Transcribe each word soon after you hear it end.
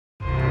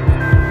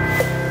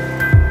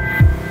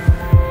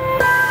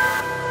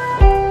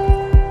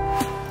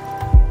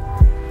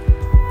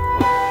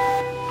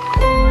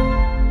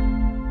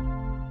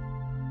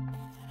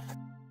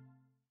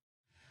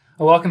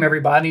Welcome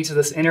everybody to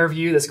this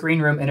interview, this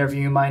green room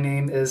interview. My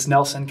name is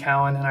Nelson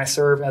Cowan and I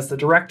serve as the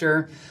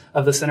director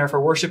of the Center for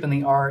Worship and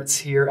the Arts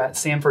here at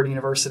Samford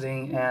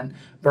University in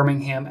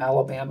Birmingham,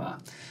 Alabama.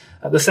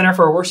 The Center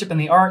for Worship and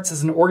the Arts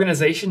is an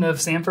organization of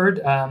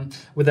Samford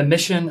with a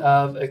mission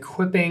of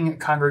equipping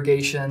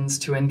congregations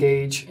to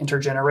engage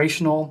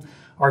intergenerational,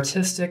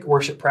 artistic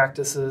worship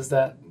practices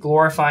that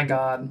glorify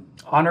God,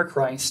 honor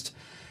Christ,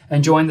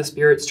 and join the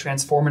Spirit's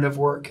transformative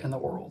work in the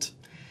world.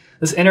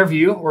 This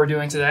interview we're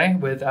doing today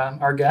with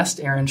our guest,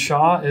 Erin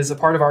Shaw, is a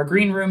part of our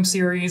Green Room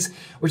series,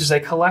 which is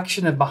a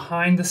collection of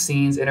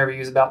behind-the-scenes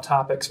interviews about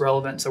topics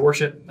relevant to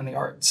worship and the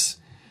arts.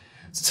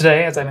 So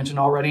today, as I mentioned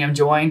already, I'm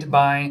joined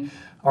by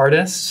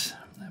artist,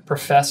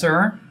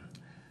 professor,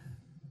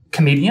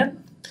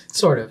 comedian.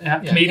 Sort of. Yeah,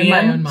 comedian. In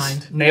my own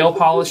mind. Nail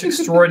polish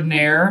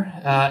extraordinaire,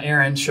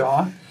 Erin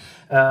Shaw.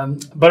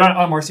 But on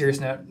a more serious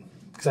note,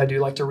 because I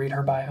do like to read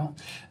her bio,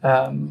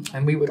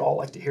 and we would all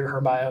like to hear her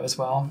bio as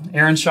well.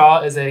 Erin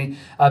Shaw is a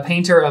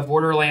painter of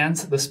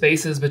borderlands, the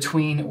spaces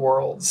between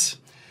worlds.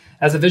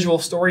 As a visual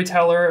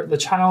storyteller, the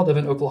child of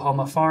an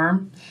Oklahoma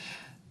farm,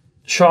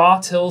 Shaw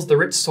tills the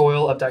rich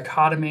soil of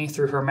dichotomy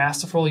through her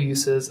masterful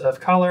uses of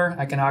color,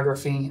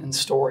 iconography, and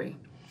story.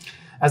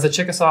 As a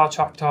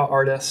Chickasaw-Choctaw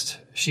artist,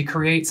 she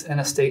creates in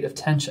a state of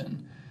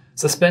tension,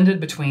 suspended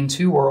between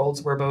two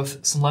worlds where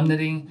both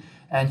solemnity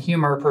and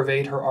humor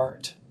pervade her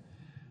art.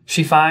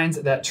 She finds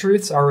that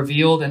truths are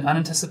revealed in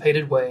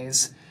unanticipated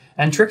ways,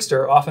 and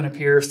trickster often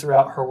appears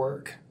throughout her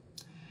work.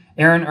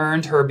 Erin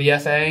earned her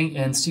BFA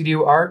in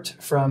studio art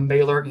from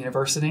Baylor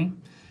University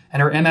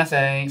and her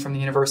MFA from the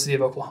University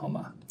of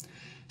Oklahoma.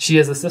 She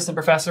is assistant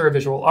professor of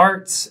visual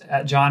arts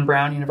at John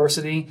Brown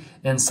University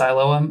in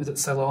Siloam. Is it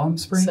Siloam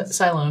Springs?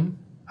 Siloam.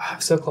 Oh,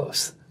 so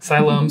close.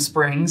 Siloam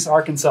Springs,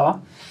 Arkansas.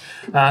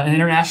 An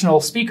international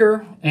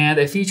speaker and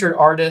a featured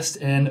artist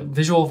in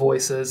Visual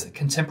Voices,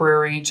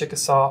 Contemporary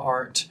Chickasaw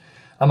Art,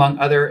 among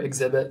other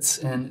exhibits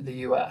in the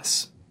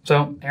U.S.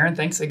 So, Erin,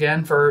 thanks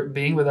again for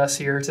being with us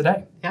here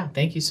today. Yeah,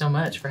 thank you so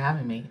much for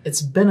having me.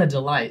 It's been a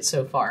delight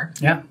so far.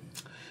 Yeah.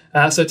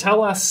 So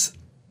tell us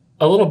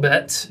a little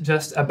bit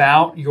just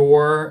about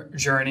your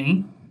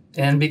journey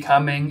in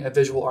becoming a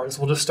visual artist.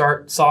 We'll just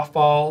start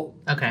softball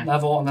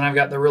level, and then I've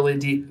got the really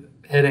deep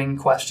hitting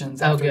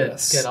questions after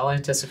this. Good. I'll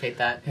anticipate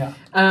that. Yeah.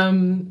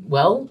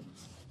 Well,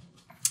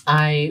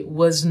 I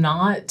was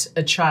not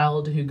a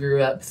child who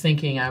grew up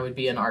thinking I would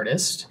be an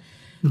artist.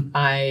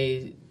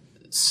 I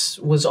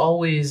was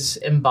always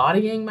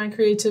embodying my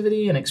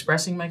creativity and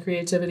expressing my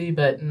creativity,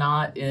 but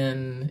not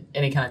in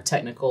any kind of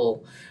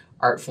technical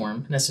art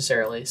form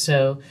necessarily.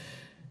 So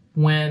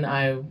when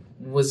I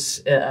was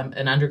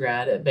an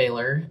undergrad at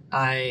Baylor,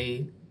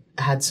 I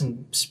had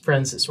some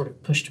friends that sort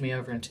of pushed me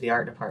over into the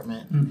art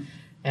department.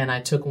 And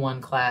I took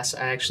one class.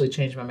 I actually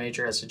changed my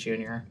major as a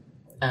junior.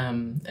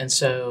 And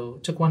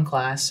so took one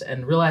class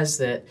and realized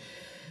that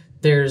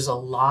there's a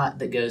lot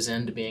that goes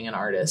into being an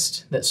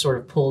artist that sort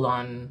of pulled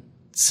on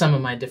some of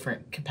my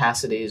different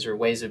capacities or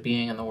ways of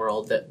being in the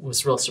world that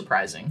was real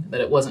surprising, that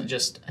it wasn't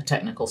just a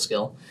technical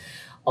skill,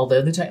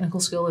 although the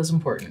technical skill is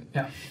important.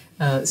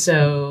 Yeah.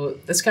 So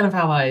that's kind of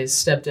how I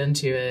stepped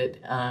into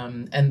it,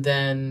 and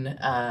then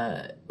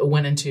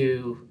went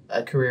into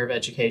a career of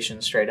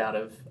education straight out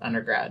of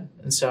undergrad.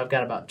 And so I've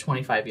got about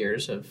 25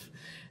 years of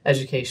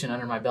education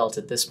under my belt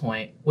at this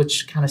point,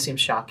 which kind of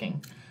seems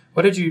shocking.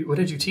 What did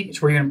you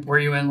teach? Were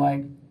you in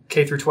like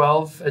K through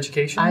 12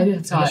 education? I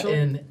have taught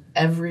in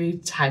every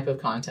type of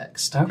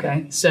context.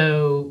 Okay.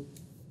 So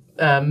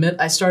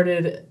I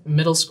started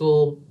middle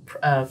school,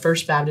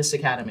 First Baptist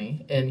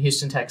Academy in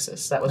Houston,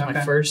 Texas. That was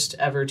my first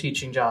ever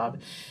teaching job.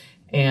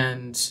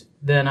 And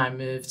then I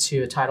moved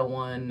to a Title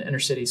I inner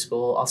city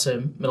school,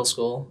 also middle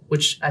school,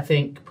 which I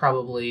think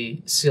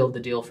probably sealed the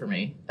deal for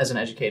me as an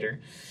educator.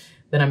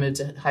 Then I moved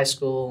to high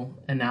school,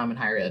 and now I'm in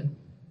higher ed.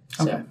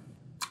 So, okay.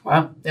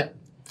 Wow. Yeah.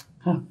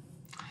 Huh.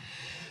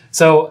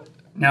 So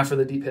now for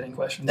the deep hitting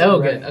questions. Oh,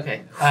 good.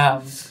 Okay.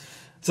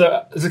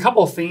 So there's a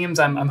couple of themes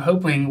I'm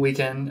hoping we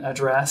can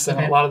address. And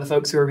a lot of the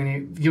folks who are going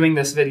to be viewing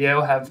this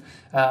video have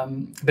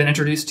been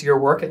introduced to your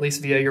work, at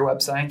least via your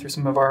website, through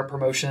some of our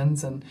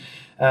promotions. And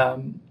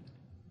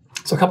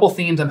so a couple of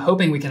themes I'm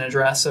hoping we can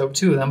address. So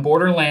two of them,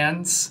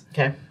 borderlands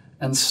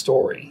and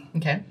story.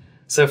 Okay.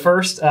 So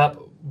first up,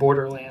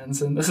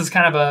 borderlands. And this is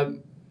kind of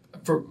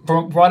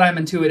from what I'm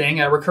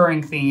intuiting, a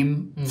recurring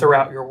theme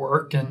throughout your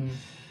work. And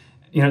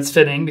you know, it's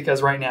fitting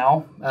because right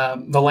now,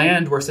 the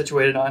land we're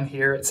situated on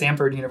here at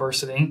Samford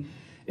University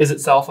is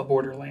itself a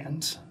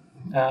borderland.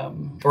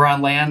 We're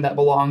on land that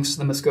belongs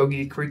to the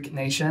Muskogee Creek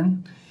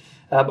Nation,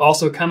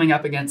 also coming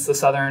up against the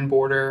southern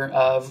border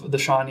of the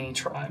Shawnee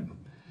tribe.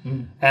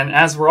 And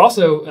as we're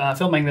also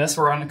filming this,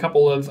 we're on a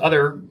couple of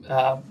other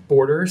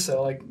borders.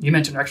 So like you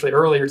mentioned actually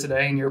earlier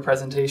today in your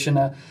presentation,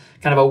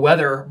 kind of a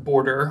weather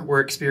border we're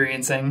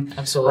experiencing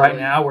right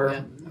now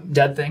where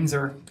dead things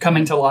are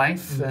coming to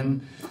life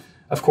and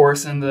of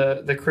course, in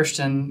the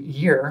Christian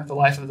year, the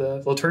life of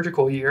the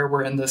liturgical year,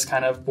 we're in this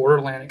kind of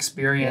borderland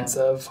experience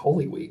of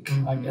Holy Week,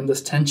 like in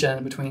this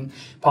tension between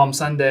Palm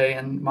Sunday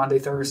and Maundy,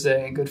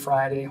 Thursday, Good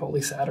Friday,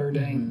 Holy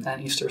Saturday,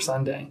 and Easter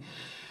Sunday.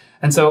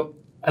 And so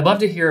I'd love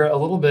to hear a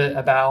little bit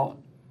about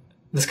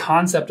this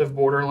concept of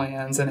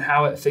borderlands and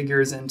how it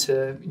figures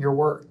into your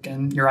work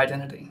and your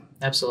identity.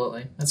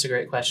 Absolutely. That's a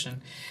great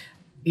question.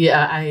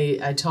 Yeah,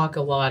 I talk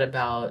a lot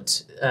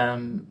about,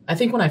 I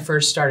think when I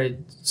first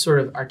started sort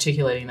of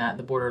articulating that,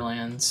 the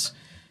borderlands,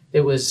 it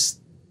was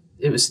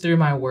through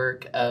my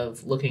work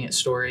of looking at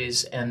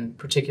stories, and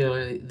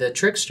particularly the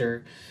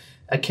trickster,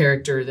 a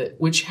character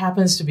which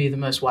happens to be the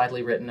most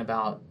widely written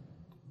about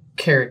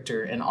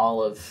character in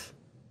all of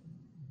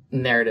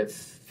narrative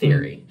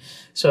theory.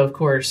 So of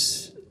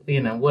course,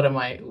 what am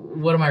I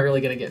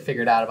really going to get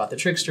figured out about the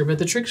trickster? But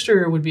the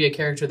trickster would be a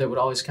character that would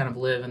always kind of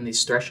live in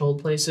these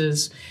threshold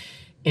places,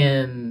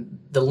 in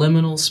the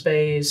liminal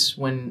space,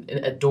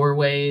 at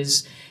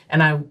doorways.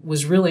 And I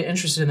was really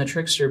interested in the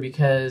trickster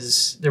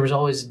because there was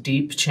always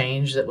deep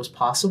change that was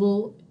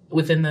possible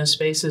within those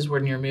spaces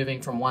when you're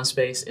moving from one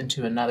space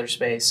into another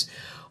space,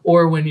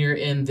 or when you're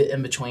in the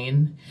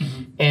in-between.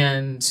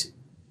 And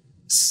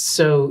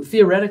so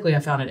theoretically, I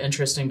found it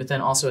interesting, but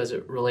then also as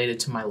it related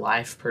to my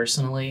life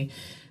personally,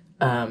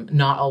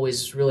 not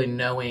always really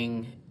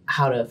knowing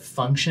how to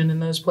function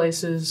in those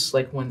places.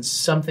 Like when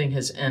something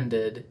has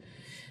ended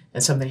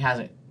and something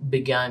hasn't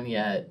begun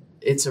yet,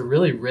 it's a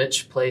really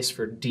rich place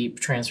for deep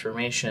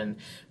transformation,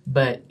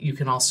 but you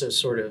can also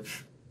sort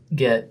of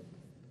get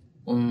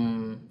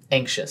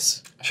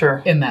anxious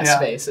in that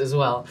space as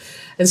well.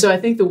 And so I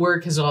think the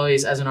work has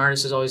always, as an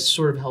artist, has always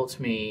sort of helped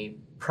me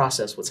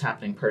process what's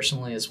happening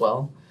personally as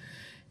well.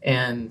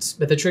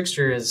 But the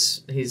trickster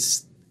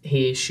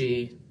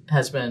she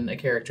has been a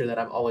character that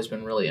I've always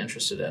been really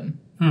interested in.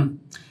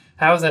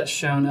 How has that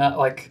shown up,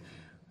 like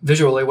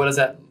visually? What does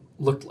that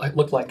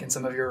look like in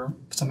some of your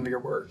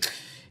work?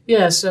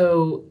 Yeah,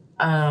 so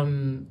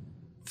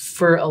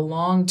for a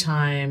long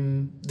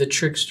time, the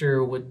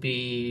trickster would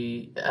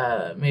be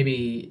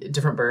maybe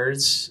different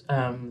birds.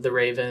 The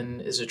raven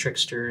is a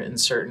trickster in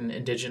certain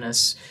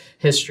indigenous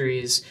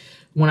histories.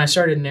 When I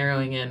started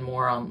narrowing in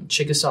more on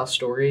Chickasaw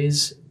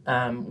stories,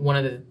 one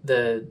of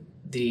the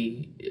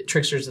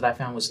tricksters that I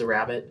found was the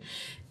rabbit.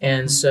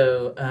 And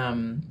so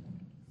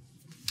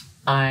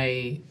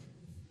I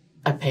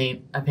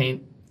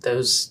paint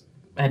those.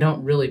 I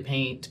don't really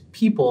paint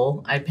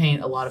people. I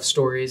paint a lot of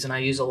stories, and I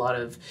use a lot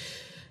of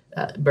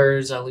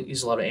birds. I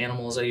use a lot of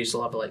animals. I use a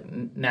lot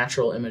of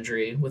natural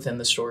imagery within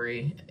the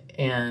story.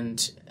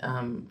 And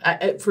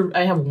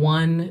I have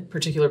one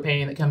particular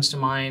painting that comes to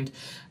mind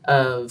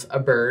of a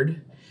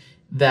bird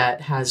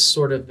that has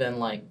sort of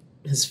been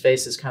his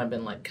face has kind of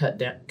been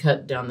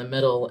cut down the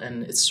middle,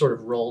 and it's sort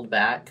of rolled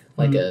back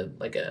like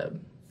a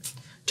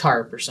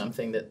tarp or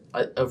something that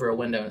over a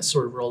window, and it's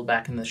sort of rolled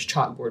back, and there's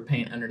chalkboard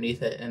paint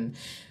underneath it. And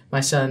my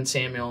son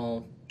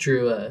Samuel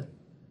drew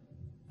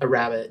a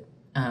rabbit,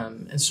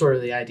 and sort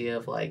of the idea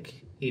of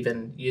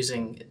even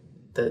using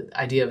the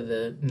idea of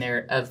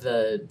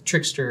the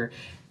trickster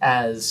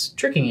as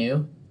tricking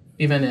you,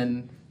 even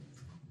in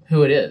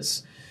who it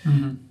is.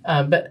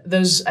 But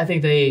those, I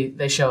think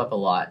they show up a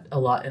lot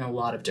in a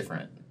lot of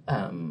different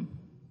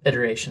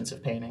iterations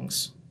of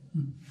paintings.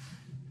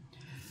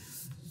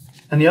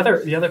 And the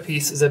other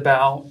piece is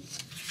about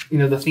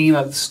the theme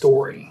of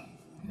story.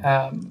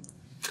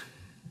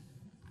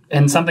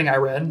 And something I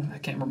read, I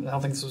can't remember, I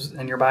don't think this was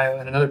in your bio,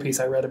 and another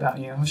piece I read about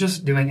you. I was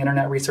just doing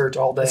internet research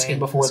all day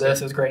before this.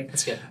 It was great.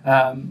 That's good.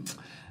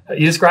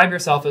 You describe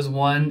yourself as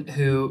one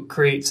who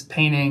creates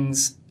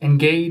paintings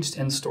engaged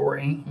in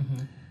story,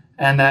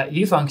 and that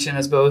you function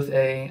as both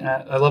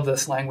I love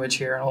this language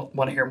here, and I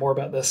want to hear more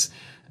about this.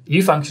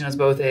 You function as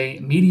both a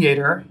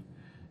mediator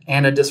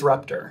and a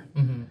disruptor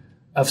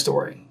of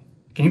story.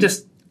 Can you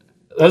just...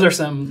 Those are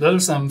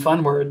some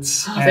fun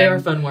words. They are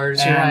fun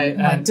words. You're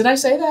right. Did I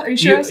say that? Are you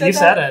sure I said that? You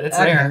said it. It's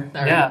there.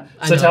 Right. Yeah.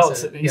 So tell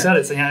us. You said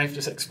it. So you have to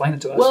just explain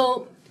it to us.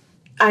 Well,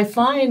 I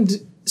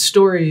find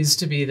stories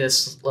to be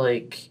this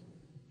there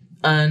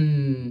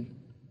going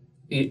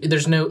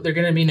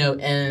to be no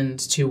end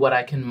to what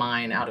I can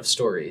mine out of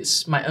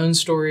stories. My own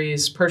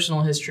stories,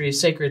 personal history,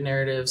 sacred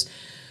narratives,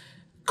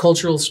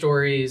 cultural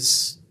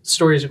stories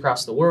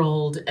across the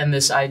world, and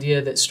this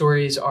idea that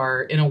stories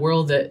are in a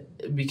world that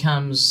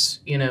becomes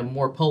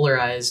more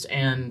polarized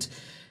and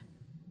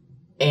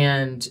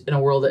in a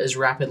world that is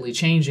rapidly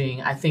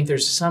changing. I think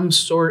there's some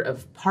sort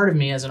of part of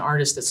me as an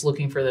artist that's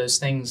looking for those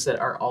things that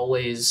are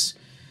always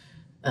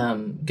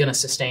going to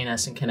sustain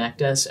us and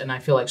connect us, and I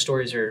feel like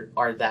stories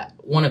are that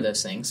one of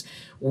those things.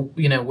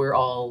 We're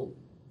all,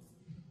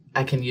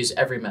 I can use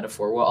every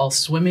metaphor, we're all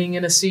swimming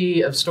in a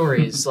sea of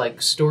stories.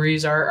 Like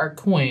stories are our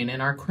coin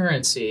and our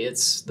currency.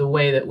 It's the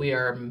way that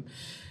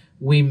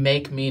we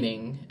make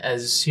meaning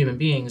as human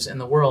beings in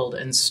the world,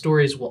 and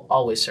stories will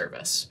always serve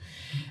us.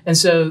 And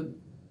so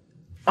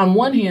on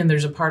one hand,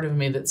 there's a part of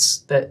me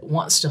that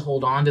wants to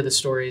hold on to the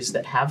stories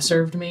that have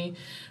served me,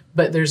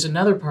 but there's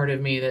another part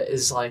of me that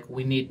is like,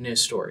 we need new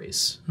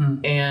stories.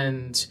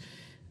 And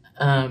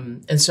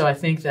And so I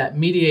think that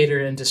mediator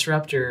and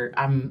disruptor,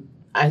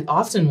 I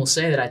often will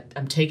say that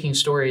I'm taking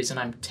stories and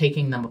I'm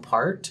taking them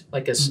apart,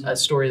 like a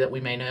story that we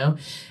may know,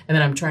 and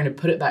then I'm trying to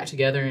put it back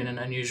together in an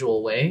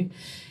unusual way.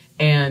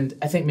 And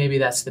I think maybe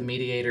that's the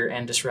mediator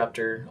and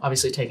disruptor.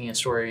 Obviously, taking a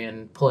story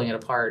and pulling it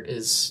apart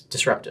is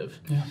disruptive.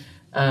 Yeah.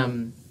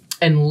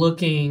 And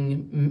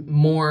looking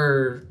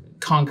more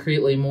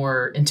concretely,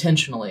 more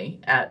intentionally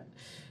at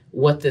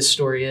what this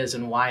story is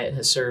and why it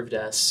has served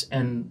us,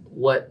 and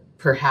what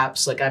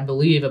perhaps, like I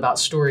believe about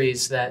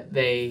stories, that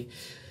they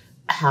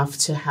have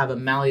to have a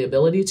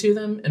malleability to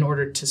them in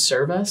order to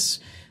serve us.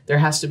 There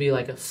has to be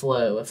like a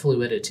flow, a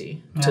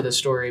fluidity to the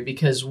story,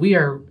 because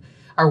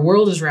our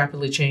world is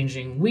rapidly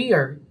changing. We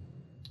are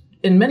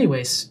in many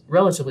ways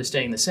relatively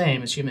staying the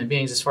same as human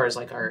beings as far as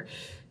like our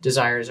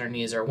desires, our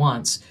needs, our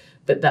wants.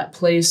 But that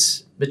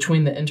place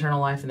between the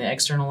internal life and the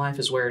external life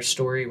is where a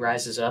story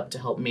rises up to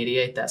help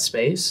mediate that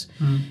space.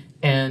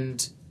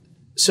 And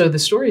so the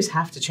stories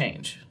have to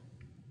change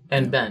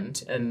and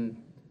bend.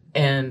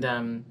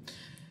 And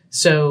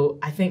so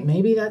I think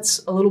maybe that's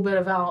a little bit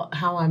about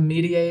how I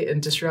mediate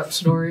and disrupt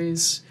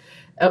stories.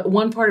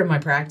 One part of my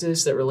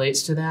practice that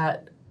relates to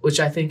that, which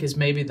I think is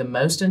maybe the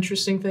most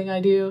interesting thing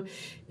I do,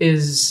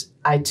 is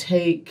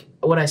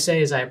what I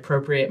say is I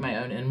appropriate my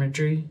own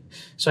imagery.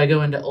 So I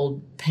go into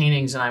old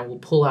paintings and I will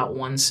pull out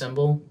one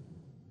symbol,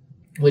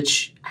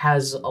 which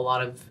has a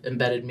lot of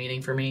embedded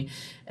meaning for me,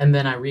 and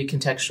then I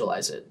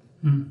recontextualize it.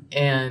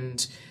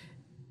 And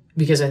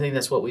because I think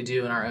that's what we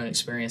do in our own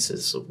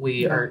experiences.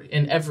 We are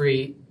in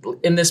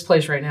this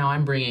place right now,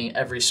 I'm bringing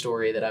every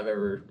story that I've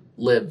ever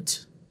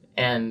lived,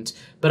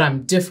 but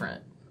I'm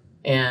different.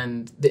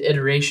 And the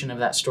iteration of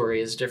that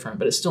story is different,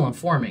 but it's still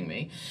informing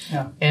me.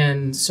 Yeah.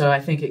 And so I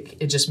think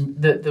it just,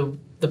 the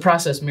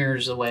process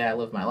mirrors the way I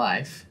live my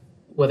life,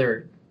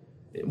 whether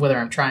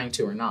I'm trying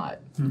to or not.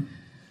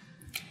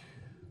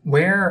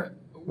 Where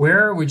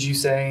would you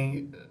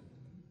say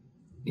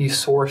you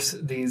source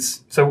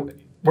these? So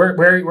where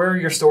are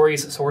your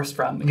stories sourced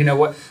from? You know,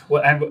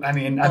 what I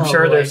mean, I'm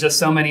sure there's just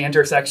so many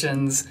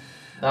intersections.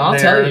 I'll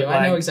tell you,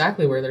 I know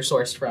exactly where they're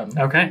sourced from.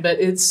 Okay.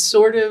 But it's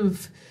sort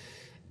of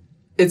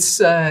the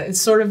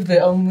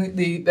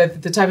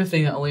type of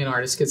thing that only an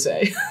artist could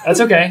say. That's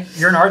okay.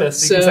 You're an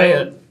artist. You can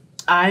say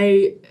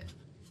it.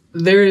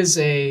 There is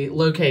a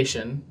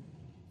location.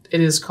 It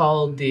is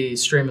called the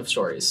Stream of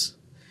Stories.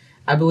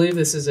 I believe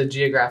this is a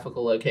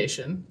geographical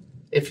location.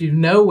 If you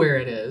know where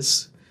it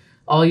is,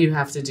 all you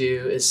have to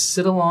do is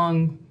sit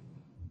along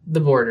the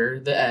border,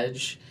 the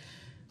edge,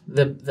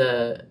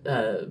 the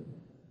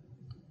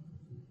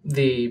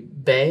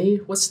bay,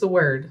 what's the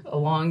word?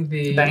 Along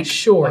the bank,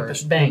 shore.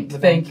 Like bank.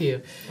 Thank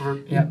you.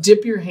 You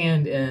dip your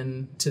hand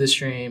in to the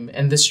stream,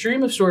 and the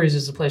Stream of Stories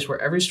is the place where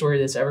every story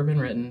that's ever been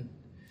written,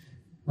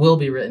 will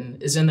be written,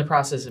 is in the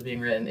process of being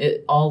written.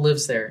 It all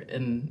lives there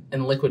in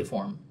liquid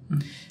form.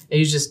 And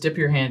you just dip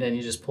your hand in,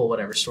 you just pull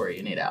whatever story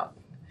you need out.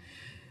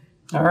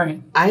 All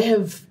right.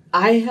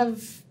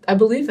 I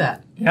believe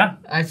that. Yeah.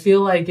 I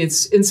feel like in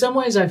some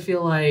ways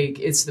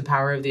it's the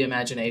power of the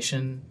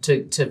imagination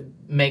to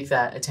make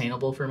that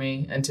attainable for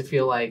me, and to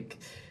feel like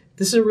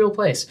this is a real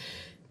place.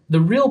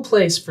 The real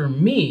place for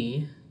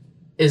me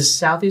is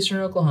southeastern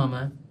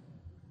Oklahoma.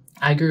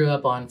 I grew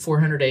up on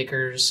 400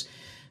 acres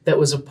that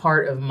was a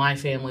part of my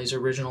family's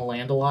original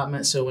land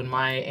allotment. So when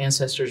my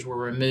ancestors were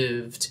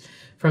removed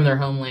from their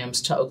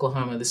homelands to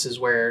Oklahoma, this is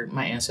where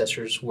my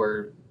ancestors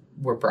were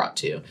brought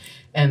to.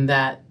 And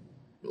that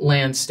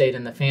land stayed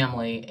in the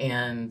family,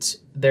 and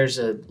there's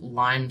a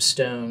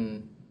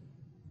limestone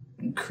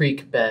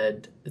creek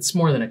bed. It's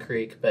more than a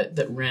creek, but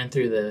that ran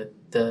through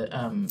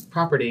the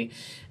property.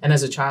 And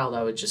as a child,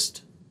 I would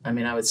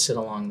sit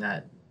along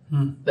that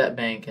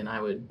bank,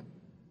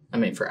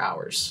 and for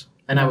hours.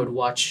 And I would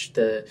watch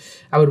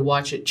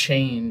it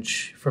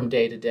change from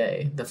day to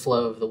day, the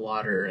flow of the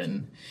water.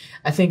 And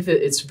I think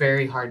that it's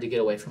very hard to get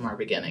away from our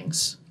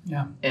beginnings.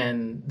 Yeah.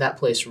 And that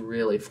place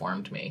really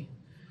formed me.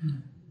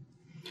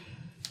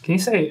 Can you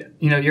say,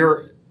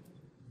 you're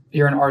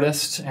an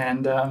artist,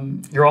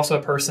 and you're also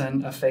a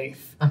person of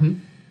faith. Mm-hmm.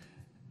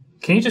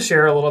 Can you just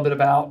share a little bit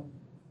about,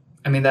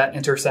 that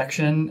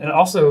intersection, and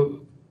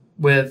also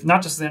with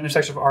not just the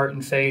intersection of art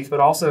and faith, but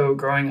also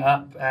growing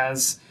up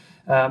as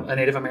a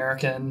Native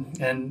American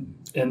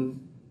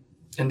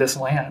in this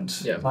land?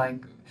 Yeah.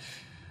 Like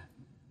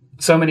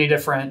so many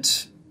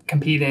different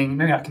maybe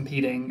not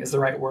competing is the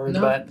right word,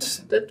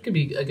 but that could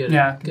be a good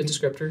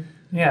descriptor.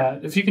 Yeah,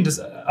 if you can just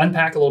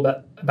unpack a little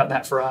bit about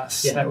that for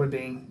us, that would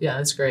be... Yeah,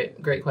 that's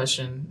great. Great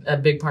question. A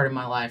big part of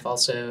my life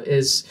also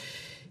is,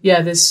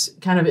 this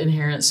kind of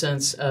inherent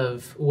sense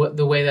of what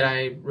the way that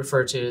I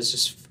refer to is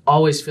just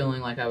always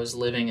feeling like I was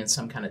living in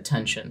some kind of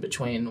tension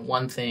between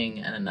one thing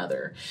and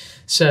another.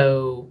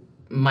 So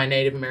my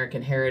Native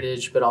American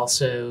heritage, but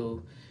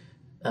also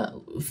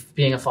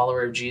being a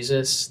follower of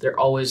Jesus, there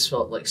always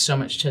felt like so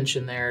much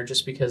tension there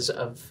just because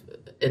of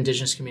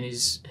indigenous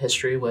communities'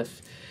 history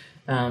with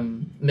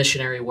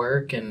missionary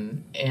work,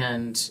 and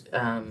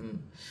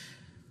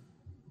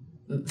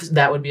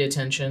that would be a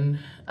tension.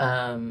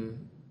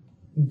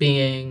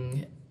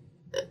 Being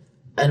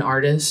an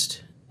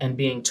artist and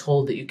being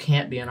told that you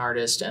can't be an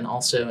artist and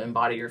also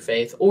embody your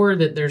faith, or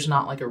that there's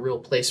not like a real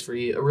place for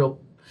you, a real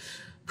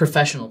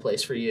professional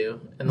place for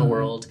you in the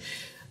world.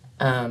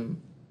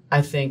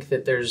 I think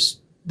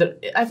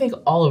I think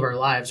all of our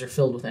lives are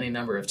filled with any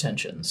number of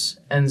tensions.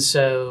 And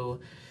so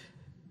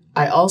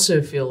I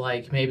also feel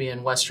like maybe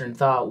in Western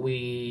thought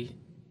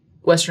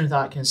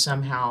can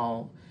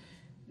somehow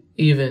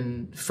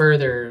even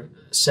further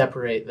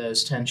separate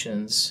those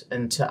tensions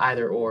into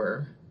either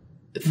or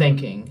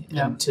thinking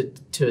and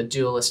to a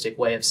dualistic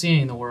way of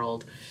seeing the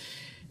world.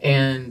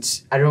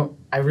 And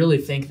I really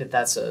think that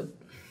that's a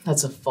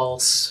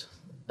false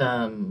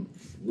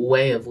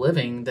way of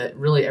living, that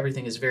really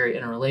everything is very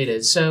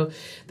interrelated. So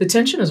the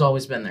tension has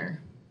always been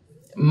there.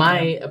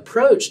 My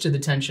approach to the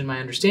tension, my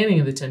understanding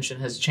of the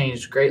tension has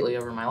changed greatly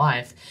over my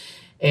life.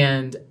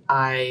 And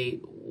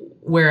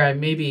where I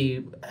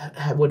maybe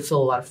would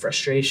feel a lot of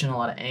frustration, a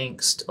lot of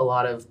angst, a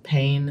lot of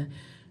pain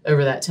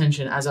over that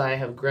tension, as I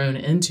have grown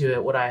into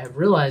it, what I have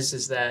realized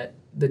is that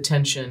the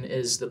tension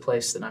is the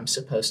place that I'm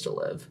supposed to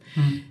live.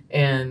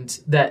 And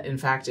that, in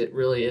fact, it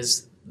really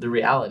is the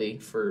reality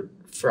for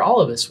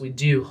all of us. We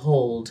do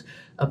hold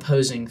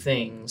opposing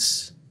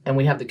things, and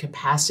we have the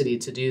capacity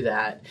to do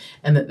that,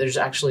 and that there's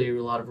actually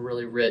a lot of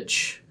really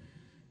rich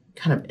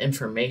kind of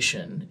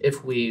information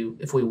if we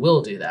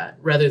will do that,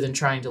 rather than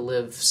trying to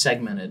live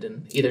segmented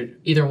in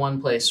either one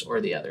place or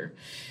the other.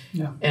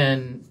 Yeah.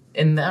 And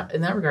in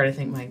that regard, I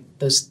think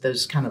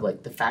those kind of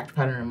like the fact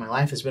pattern in my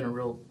life has been a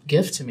real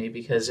gift to me,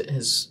 because it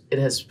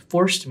has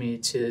forced me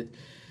to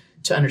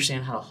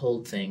understand how to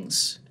hold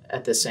things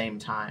at the same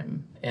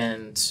time.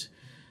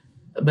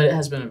 But it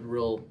has been a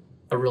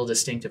real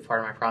distinctive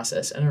part of my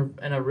process, and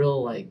a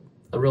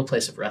real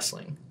place of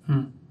wrestling.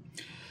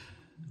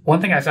 One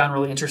thing I found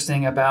really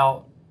interesting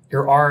about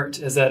your art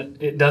is that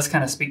it does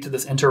kind of speak to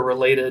this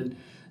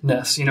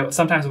interrelatedness. You know,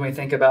 sometimes when we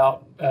think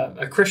about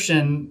a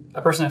person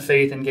of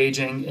faith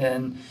engaging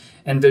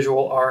in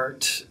visual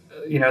art,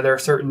 you know, there are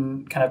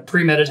certain kind of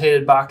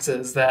premeditated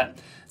boxes that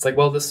it's like,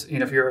 well, this, you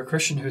know, if you're a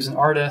Christian who's an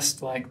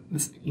artist, like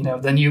this, you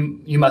know, then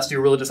you must do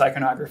religious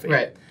iconography.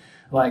 Right.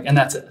 Like, and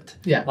that's it.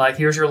 Yeah. Like,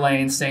 here's your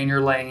lane, stay in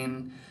your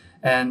lane.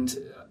 And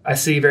I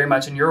see very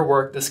much in your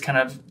work this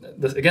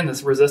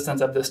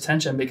resistance of this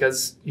tension,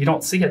 because you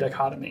don't see a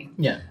dichotomy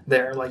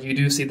there. Like, you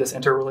do see this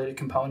interrelated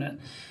component.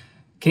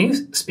 Can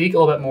you speak a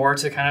little bit more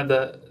to kind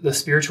of the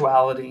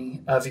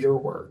spirituality of your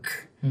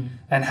work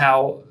and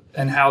how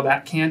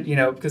that can, you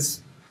know,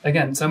 because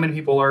again, so many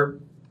people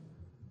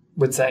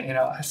would say, you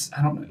know,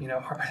 I don't know, you know,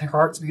 her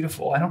art's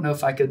beautiful. I don't know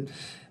if that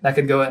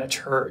could go in a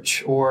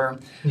church, or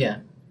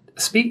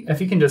speak, if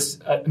you can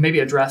just maybe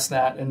address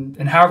that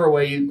in however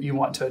way you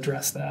want to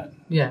address that.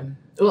 Yeah.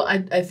 Well,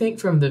 I think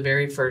from the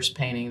very first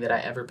painting that I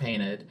ever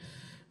painted,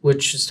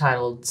 which is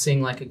titled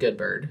Sing Like a Good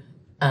Bird,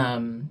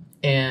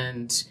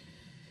 and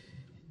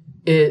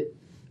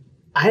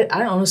I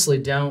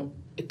honestly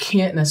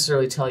can't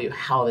necessarily tell you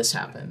how this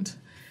happened,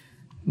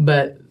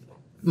 but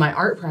my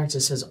art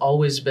practice has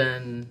always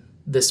been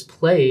this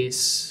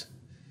place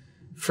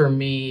for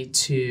me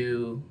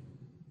to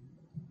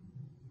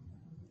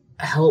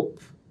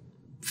help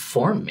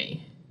form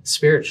me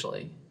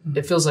spiritually.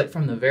 It feels like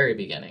from the very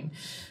beginning.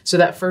 So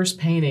that first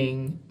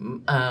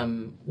painting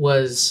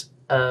was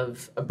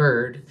of a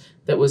bird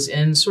that was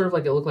in sort of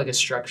like, it looked like a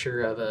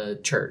structure of a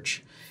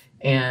church,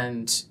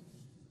 and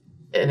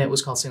it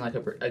was called Sing Like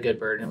a Good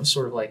Bird, and it was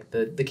sort of like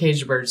the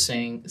caged bird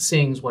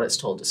sings what it's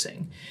told to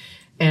sing.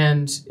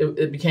 And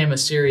it became a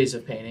series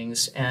of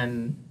paintings,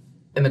 and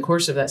in the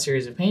course of that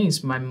series of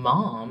paintings, my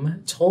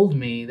mom told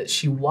me that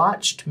she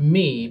watched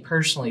me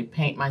personally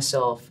paint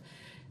myself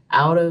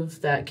out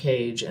of that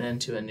cage and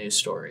into a new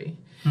story.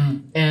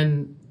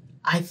 And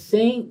I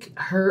think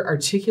her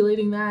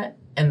articulating that,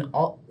 and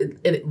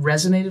it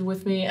resonated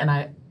with me.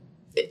 And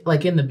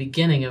like in the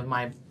beginning of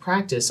my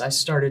practice, I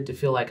started to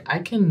feel like I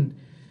can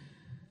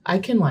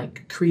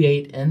like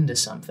create into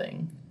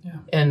something. Yeah.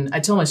 And I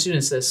tell my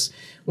students this: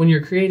 when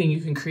you're creating,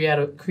 you can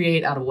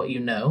create out of what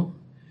you know.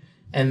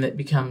 And that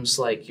becomes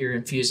like you're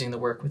infusing the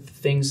work with the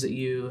things that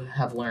you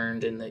have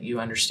learned and that you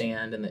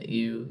understand and that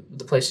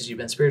the places you've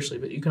been spiritually,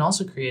 but you can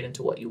also create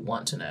into what you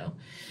want to know.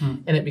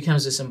 And it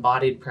becomes this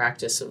embodied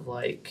practice of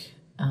like,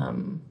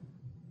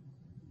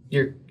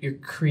 you're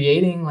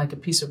creating like a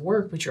piece of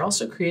work, but you're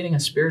also creating a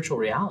spiritual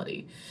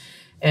reality.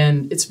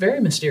 And it's very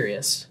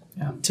mysterious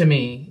to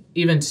me,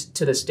 even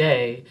to this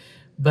day,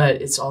 but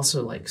it's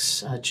also like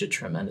such a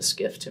tremendous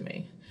gift to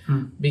me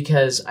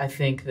because I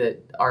think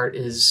that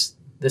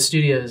the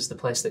studio is the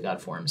place that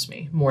God forms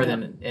me more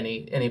than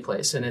any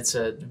place. And it's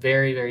a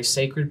very, very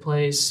sacred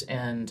place.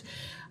 And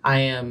I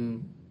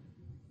am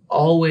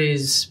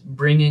always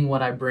bringing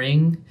what I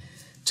bring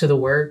to the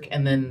work.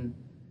 And then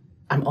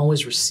I'm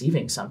always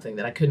receiving something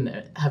that I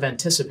couldn't have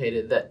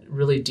anticipated that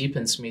really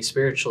deepens me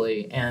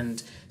spiritually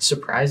and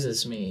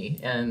surprises me.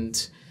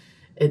 And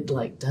it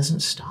like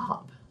doesn't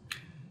stop.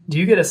 Do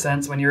you get a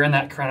sense when you're in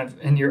that kind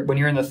of, when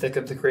you're in the thick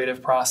of the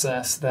creative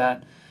process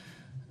that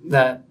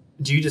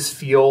do you just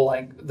feel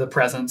like the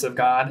presence of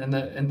God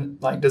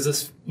and like, does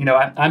this,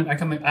 I'm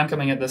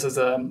coming at this as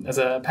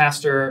a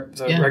pastor,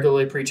 so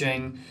regularly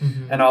preaching,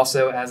 and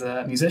also as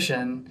a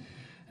musician,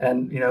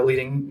 and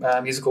leading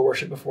musical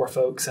worship before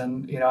folks,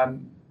 and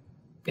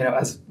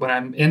as when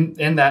I'm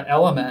in that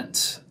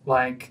element,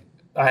 like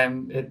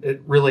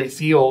it really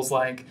feels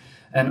like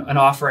an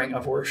offering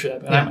of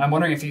worship. And I'm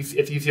wondering if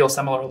you feel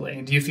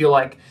similarly. Do you feel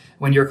like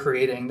when you're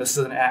creating, this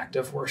is an act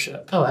of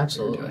worship? Oh,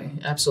 absolutely.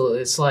 Absolutely.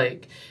 It's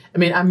like,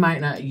 I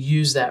might not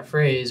use that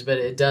phrase, but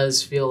it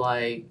does feel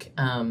like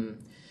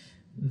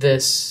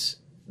there's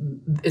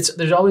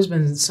always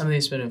been something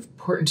that's been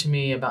important to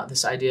me about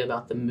this idea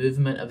about the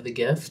movement of the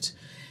gift,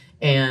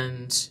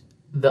 and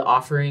the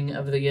offering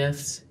of the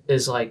gift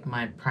is like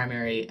my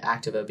primary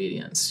act of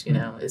obedience.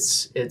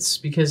 It's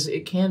because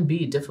it can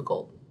be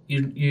difficult.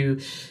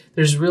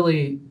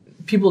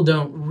 People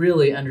don't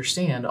really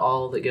understand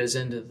all that goes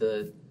into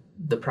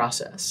the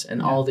process,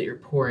 and all that you're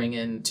pouring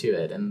into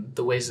it, and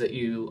the ways that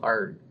you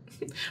are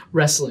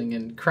wrestling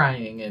and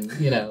crying, and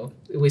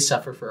we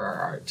suffer for our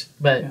art.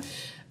 But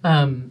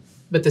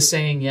the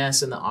saying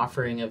yes and the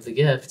offering of the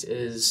gift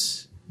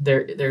is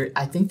there.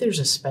 I think there's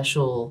a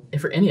special,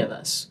 for any of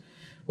us,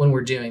 when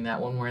we're doing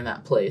that, when we're in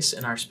that place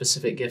in our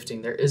specific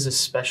gifting, there is a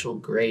special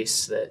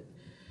grace that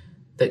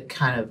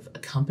kind of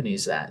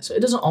accompanies that. So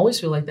it doesn't always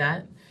feel like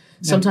that.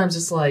 Yeah. Sometimes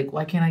it's like,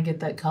 why can't I get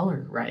that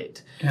color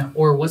right? Yeah.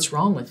 Or what's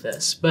wrong with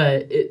this?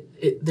 But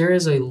there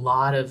is a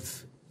lot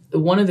of,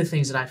 one of the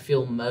things that I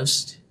feel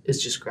most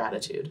is just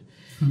gratitude.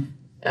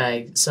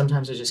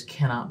 Sometimes I just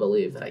cannot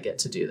believe that I get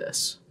to do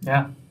this.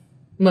 Yeah.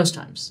 Most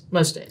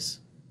days.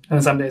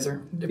 And some days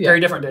are very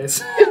different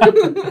days.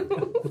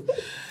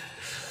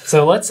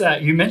 So let's,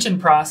 you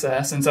mentioned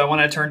process, and so I want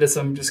to turn to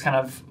some just kind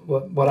of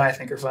what I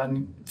think are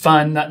fun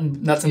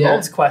nuts and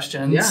bolts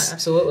questions. Yeah,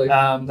 absolutely.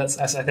 That's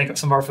I think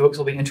some of our folks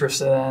will be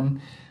interested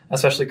in,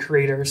 especially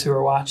creators who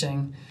are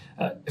watching.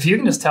 If you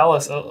can just tell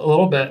us a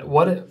little bit,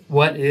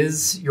 what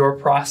is your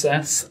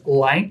process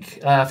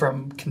like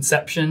from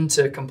conception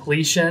to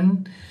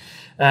completion?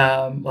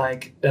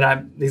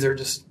 These are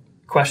just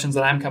questions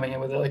that I'm coming in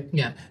with.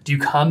 Do you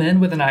come in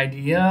with an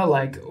idea,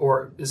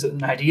 or is it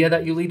an idea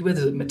that you lead with?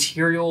 Is it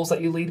materials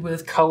that you lead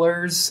with?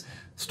 Colors,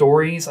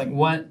 stories?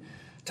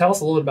 Tell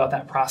us a little bit about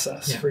that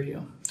process for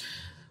you.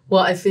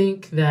 Well, I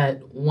think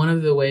that one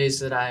of the ways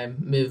that I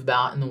move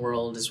about in the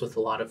world is with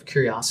a lot of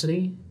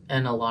curiosity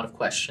and a lot of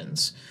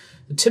questions.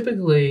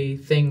 Typically,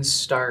 things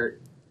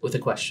start with a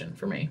question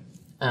for me.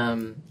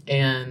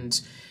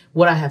 And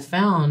what I have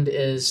found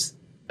is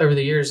over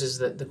the years is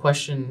that the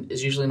question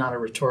is usually not a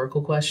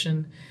rhetorical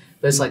question,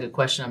 but it's like a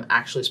question I'm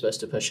actually supposed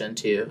to push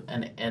into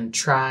and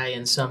try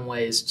in some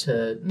ways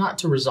to, not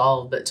to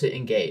resolve, but to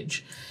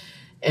engage.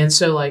 And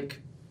so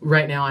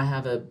right now I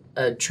have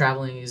a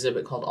traveling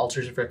exhibit called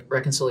Altars of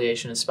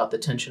Reconciliation. It's about the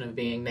tension of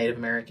being Native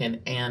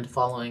American and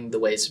following the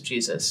ways of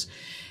Jesus.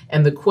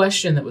 And the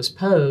question that was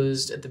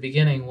posed at the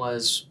beginning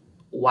was,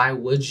 why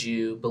would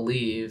you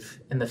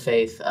believe in the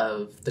faith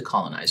of the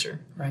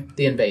colonizer, right?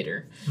 The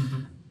invader?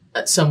 Mm-hmm.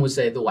 Some would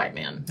say the white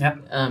man.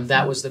 Yep.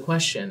 That was the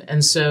question.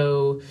 And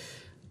so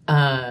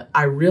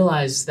I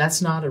realized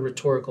that's not a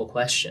rhetorical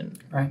question,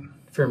 right,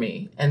 for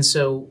me. And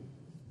so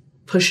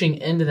pushing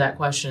into that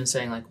question and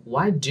saying,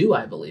 why do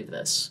I believe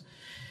this?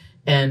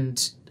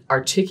 And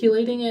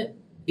articulating it,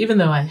 even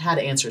though I had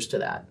answers to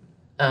that,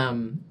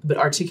 but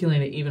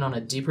articulating it even on a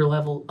deeper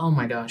level, oh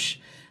my gosh,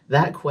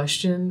 that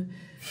question,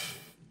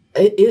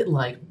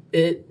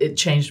 it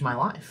changed my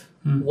life.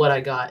 What I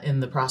got in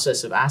the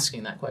process of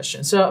asking that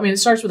question. So, it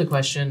starts with a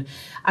question.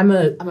 I'm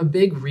a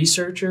big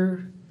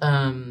researcher.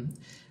 I'm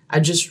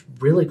just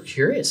really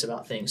curious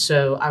about things.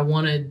 So I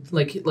wanted,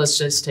 let's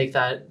just take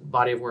that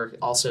body of work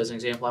also as an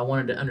example. I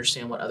wanted to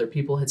understand what other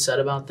people had said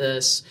about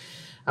this.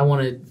 I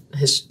wanted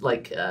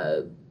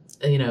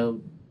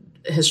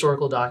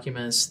historical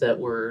documents that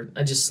were,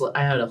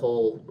 I had a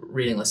whole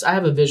reading list. I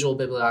have a visual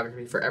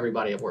bibliography for every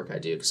body of work I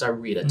do because I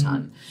read a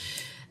ton.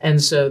 And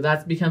so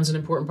that becomes an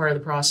important part of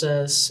the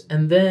process.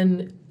 And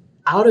then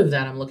out of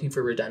that, I'm looking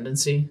for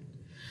redundancy,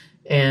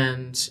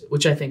 and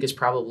which I think is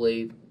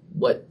probably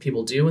what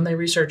people do when they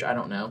research. I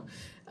don't know.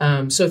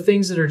 So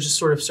things that are just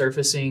sort of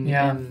surfacing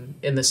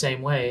in the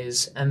same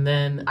ways. And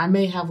then I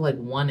may have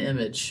one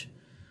image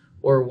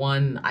or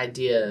one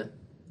idea,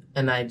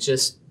 and I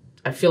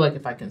feel like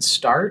if I can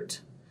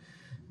start,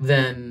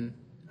 then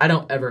I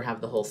don't ever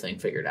have the whole thing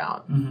figured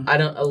out. Mm-hmm.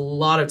 A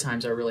lot of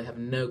times I really have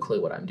no clue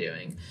what I'm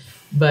doing.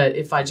 But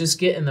if I just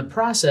get in the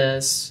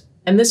process,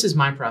 and this is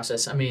my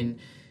process,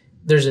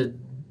 there's a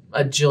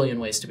jillion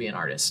ways to be an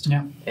artist.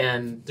 Yeah.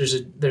 And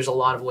there's a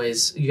lot of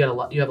ways, you have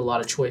a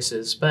lot of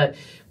choices. But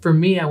for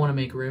me, I want to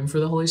make room for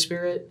the Holy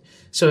Spirit.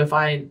 So if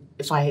I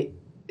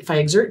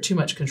exert too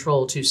much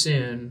control too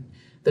soon,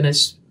 then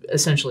it's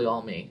essentially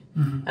all me.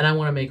 Mm-hmm. And I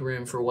want to make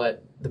room for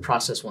what the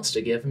process wants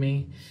to give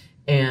me.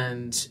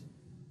 And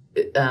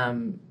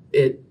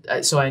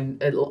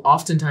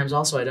oftentimes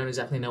also I don't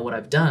exactly know what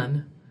I've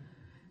done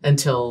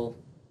until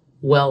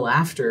well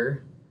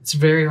after it's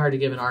very hard to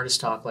give an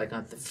artist talk like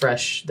on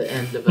the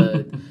end of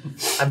a.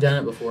 I've done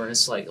it before, and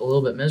it's like a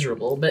little bit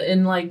miserable. But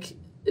in like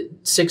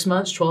 6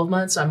 months, 12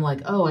 months, I'm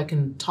like, oh, I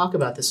can talk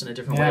about this in a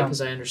different way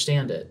because I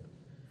understand it.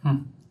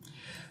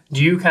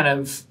 Do you kind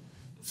of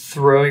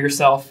throw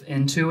yourself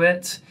into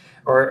it,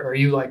 or are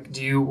you like,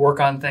 do you work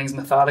on things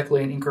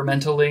methodically and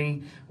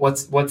incrementally?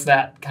 What's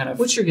that kind of?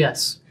 What's your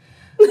guess?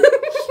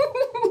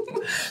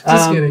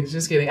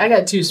 Just kidding. I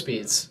got 2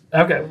 speeds.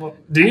 Okay, well,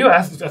 do you?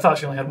 I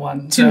thought you only had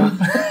one. 2. So.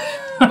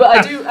 But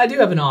I do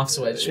have an off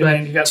switch.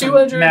 But you got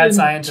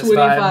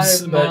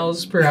 225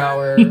 miles per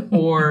hour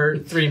or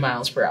 3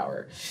 miles per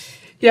hour.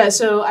 Yeah,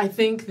 so I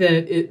think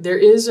that there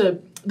is a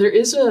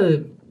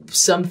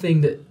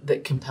something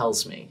that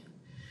compels me,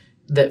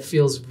 that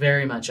feels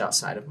very much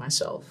outside of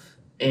myself,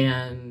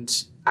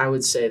 and I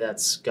would say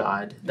that's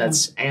God.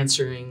 That's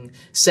answering,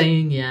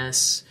 saying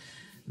yes.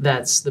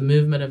 That's the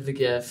movement of the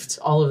gift,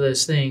 all of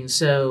those things.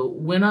 So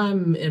when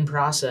I'm in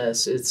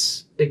process,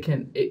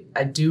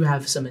 I do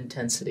have some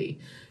intensity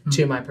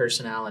to my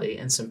personality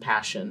and some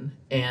passion.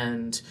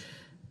 And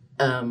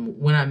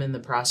when I'm in the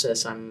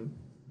process,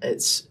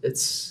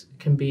 it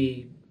can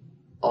be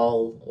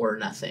all or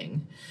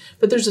nothing.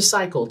 But there's a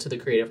cycle to the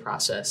creative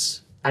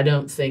process. I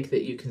don't think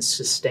that you can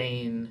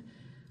sustain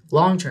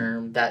long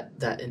term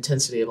that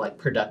intensity of like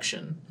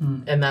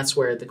production. And that's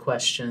where the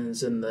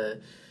questions and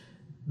the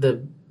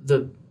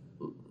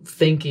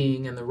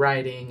thinking and the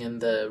writing and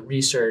the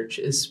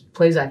research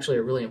plays actually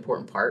a really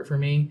important part for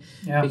me,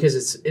 because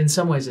it's in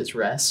some ways it's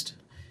rest,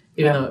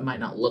 even though it might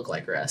not look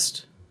like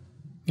rest.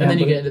 And then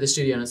you get into the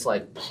studio and it's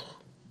like,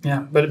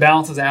 but it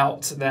balances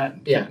out that.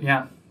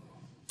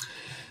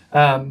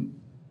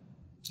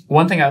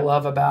 One thing I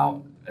love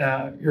about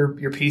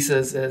your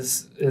pieces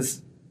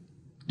is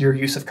your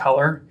use of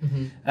color.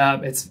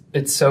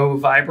 It's so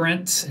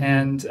vibrant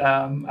and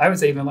I would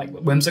say even like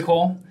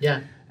whimsical.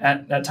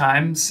 At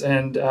times,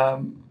 and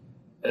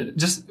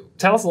just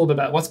tell us a little bit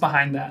about what's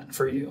behind that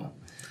for you.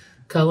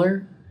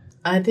 Color,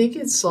 I think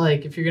it's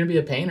like if you're going to be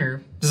a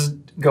painter, just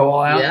go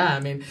all out. Yeah, I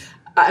mean,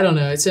 I don't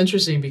know. It's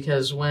interesting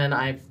because when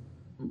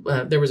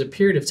there was a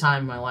period of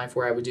time in my life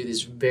where I would do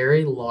these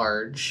very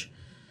large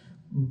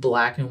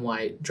black and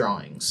white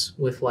drawings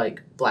with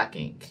like black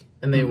ink.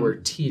 And they were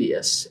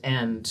tedious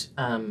and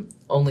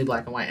only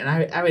black and white. And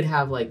I would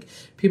have like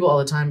people all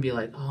the time be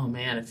like, oh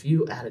man, if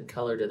you added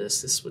color to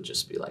this would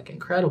just be like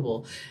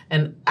incredible.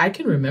 And I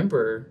can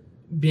remember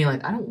being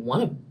like, I don't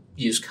want to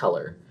use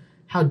color.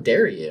 How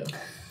dare you?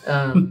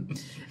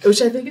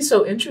 Which I think is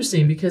so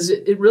interesting because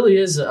it really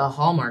is a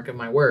hallmark of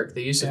my work.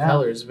 The use of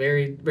color is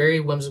very, very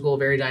whimsical,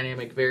 very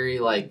dynamic, very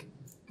like,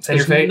 it's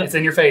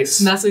in your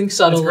face. Nothing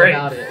subtle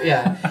about it.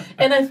 Yeah.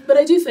 But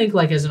I do think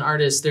like as an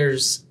artist,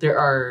 there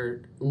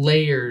are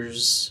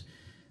layers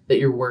that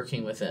you're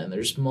working within.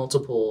 There's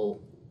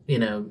multiple,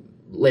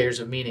 layers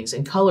of meanings,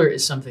 and color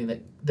is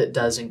something that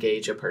does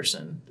engage a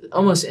person.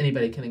 Almost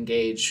anybody can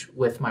engage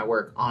with my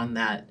work on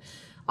that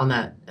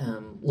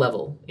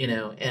level,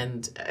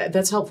 and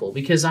that's helpful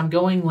because I'm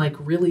going like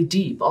really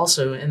deep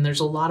also, and there's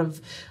a lot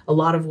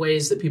of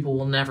ways that people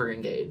will never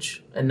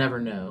engage and never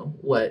know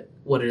what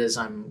it is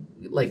I'm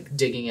like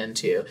digging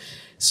into,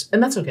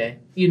 and that's okay.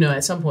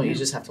 At some point you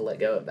just have to let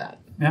go of that.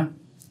 Yeah.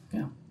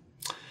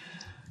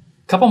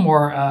 Couple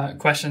more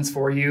questions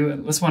for you.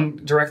 This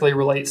one directly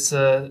relates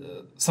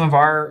to some of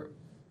our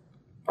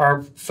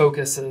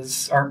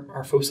focuses,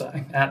 our foci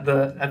at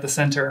the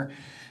center.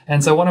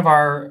 And so one of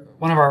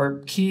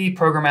our key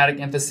programmatic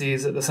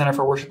emphases at the Center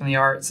for Worship and the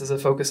Arts is a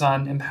focus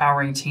on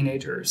empowering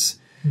teenagers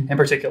in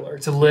particular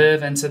to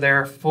live into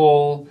their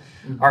full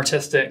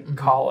artistic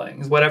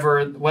callings,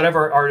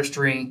 whatever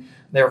artistry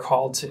they're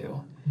called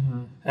to.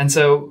 And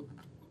so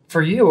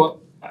for you,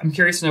 I'm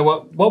curious to know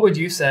what would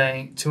you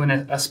say to an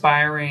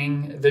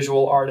aspiring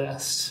visual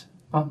artist?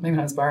 Well, maybe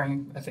not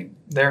aspiring. I think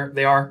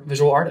they are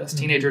visual artists,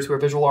 teenagers who are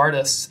visual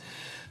artists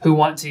who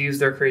want to use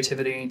their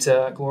creativity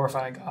to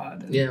glorify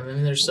God. Yeah, I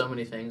mean, there's so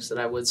many things that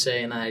I would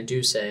say and I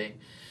do say.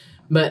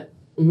 But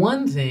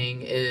one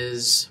thing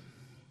is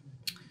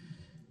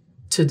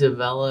to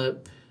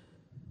develop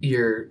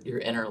your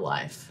inner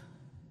life,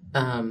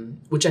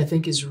 which I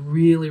think is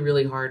really,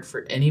 really hard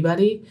for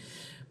anybody.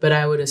 But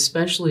I would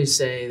especially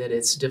say that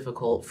it's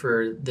difficult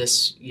for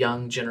this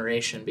young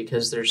generation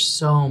because there's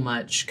so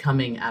much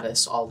coming at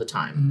us all the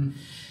time.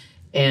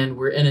 And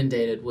we're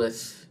inundated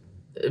with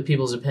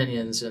people's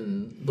opinions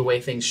and the way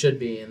things should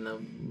be and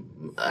the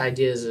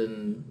ideas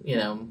and,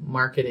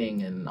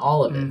 marketing and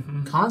all of it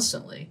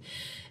constantly.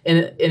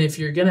 And if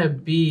you're going to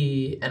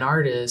be an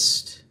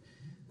artist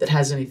that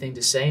has anything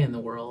to say in the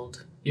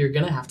world, you're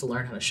going to have to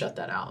learn how to shut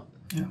that out.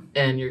 Yeah.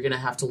 And you're going to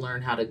have to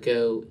learn how to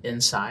go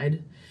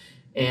inside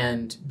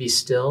and be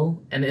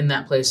still. And in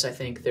that place, I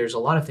think there's a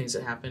lot of things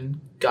that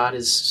happen. God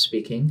is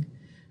speaking.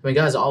 I mean,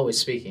 God is always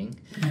speaking.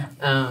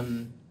 Yeah.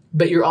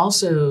 But you're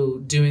also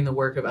doing the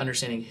work of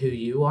understanding who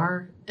you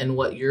are and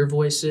what your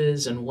voice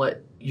is and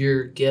what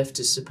your gift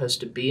is supposed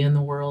to be in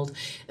the world.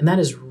 And that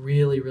is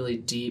really, really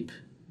deep,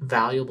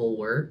 valuable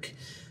work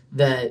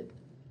that,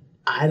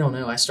 I don't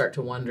know, I start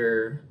to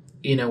wonder,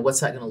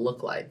 what's that going to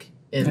look like?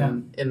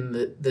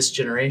 in this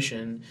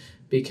generation,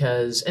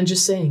 because, and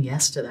just saying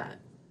yes to that.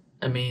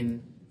 I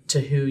mean, to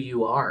who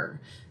you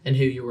are and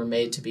who you were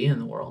made to be in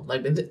the world.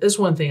 Like, that's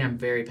one thing I'm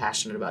very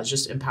passionate about, is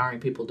just empowering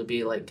people to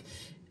be like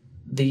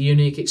the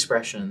unique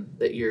expression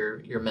that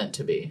you're meant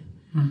to be.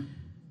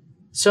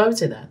 So I would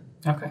say that.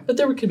 Okay. But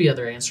there could be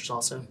other answers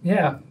also.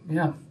 Yeah.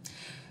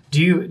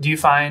 Do you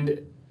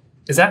find,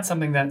 is that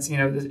something that's,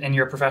 in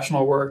your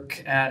professional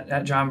work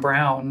at John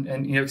Brown,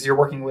 and, because you're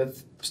working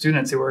with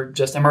students who are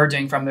just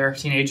emerging from their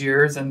teenage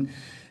years and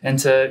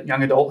into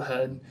young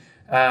adulthood,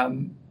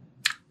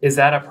 is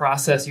that a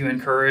process you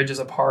encourage as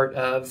a part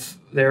of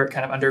their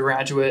kind of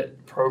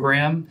undergraduate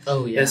program?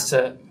 Oh, yeah. Is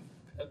to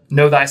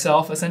know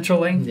thyself,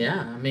 essentially? Yeah.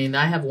 I mean,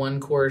 I have one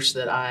course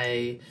that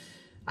I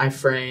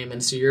frame, and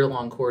it's a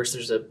year-long course.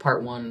 There's a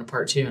part 1 and a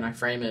part 2, and I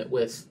frame it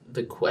with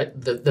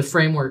the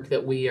framework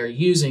that we are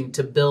using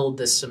to build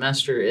this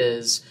semester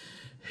is,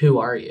 who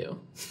are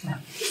you?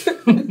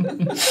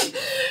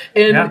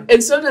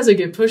 And sometimes I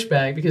get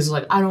pushback because,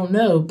 like, I don't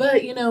know.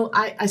 But,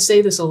 I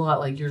say this a lot,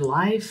 like, your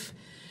life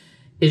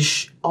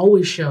is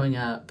always showing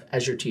up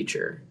as your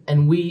teacher.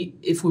 And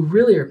if we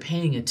really are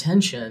paying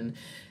attention,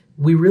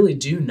 we really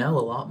do know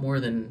a lot more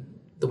than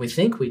we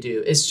think we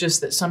do. It's just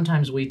that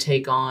sometimes we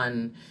take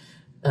on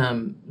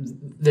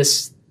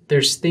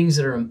there's things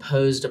that are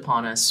imposed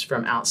upon us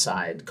from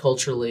outside,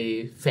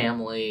 culturally,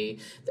 family,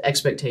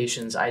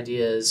 expectations,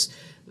 ideas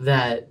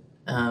that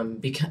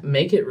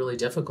make it really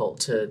difficult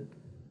to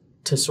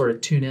sort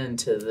of tune in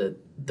to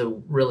the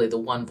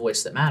one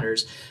voice that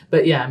matters.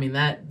 But yeah, I mean,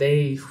 that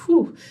they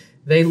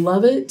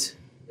love it,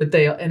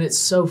 and it's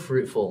so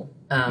fruitful.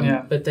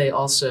 But they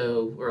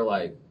also are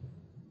like,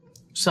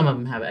 some of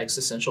them have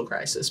existential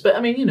crisis. But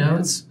I mean,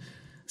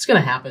 it's going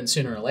to happen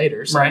sooner or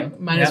later, so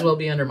might as well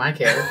be under my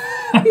care.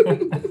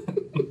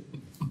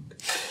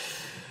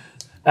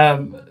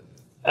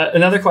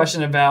 Another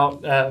question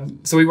about,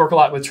 so we work a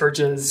lot with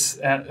churches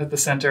at the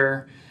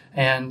center,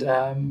 and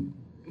a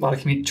lot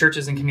of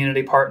churches and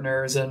community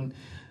partners. And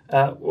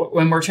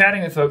when we're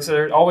chatting with folks,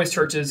 there are always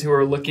churches who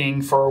are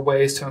looking for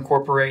ways to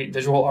incorporate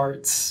visual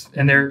arts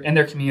in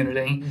their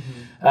community.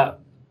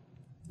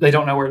 They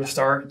don't know where to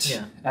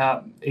start,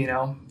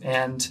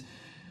 and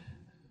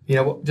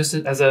just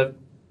as a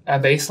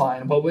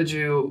baseline, what would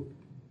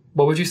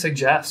you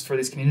suggest for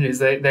these communities?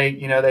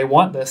 They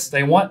want this.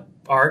 They want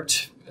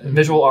art,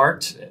 visual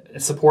art,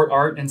 support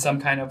art in some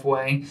kind of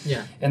way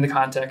in the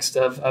context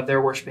of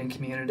their worshiping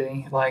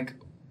community. Like,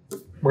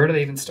 where do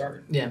they even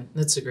start? Yeah,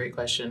 that's a great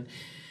question.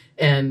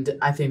 And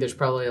I think there's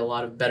probably a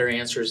lot of better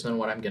answers than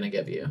what I'm going to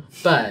give you.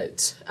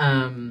 But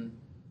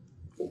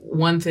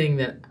one thing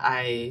that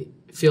I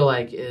feel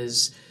like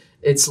is,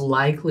 it's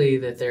likely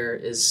that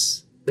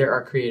there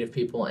are creative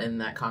people in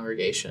that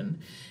congregation,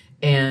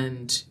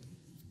 and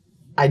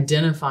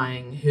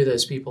identifying who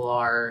those people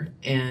are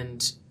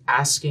and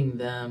asking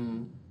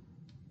them,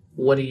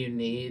 what do you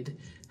need?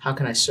 How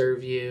can I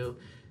serve you?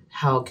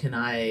 How can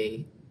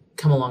I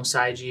come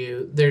alongside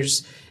you?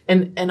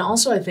 And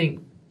also I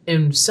think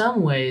in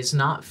some ways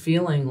not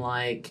feeling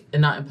like,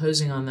 and not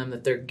imposing on them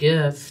that their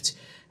gift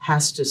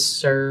has to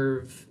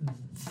serve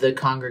the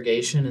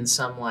congregation in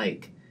some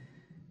like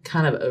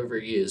kind of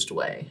overused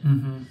way.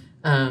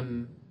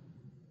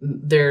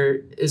 There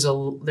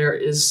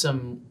is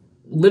some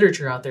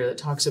literature out there that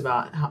talks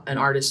about how an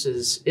artist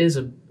is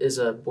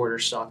a border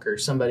stalker,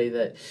 somebody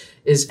that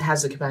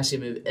has the capacity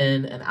to move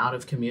in and out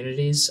of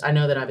communities. I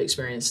know that I've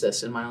experienced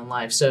this in my own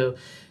life. So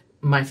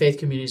my faith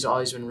community has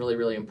always been really,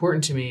 really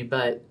important to me,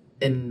 but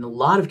in a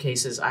lot of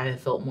cases, I have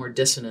felt more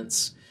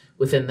dissonance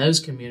within those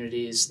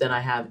communities than I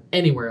have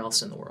anywhere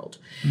else in the world.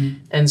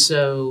 And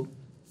so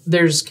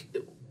there's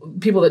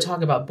people that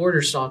talk about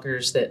border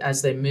stalkers, that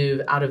as they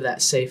move out of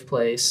that safe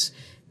place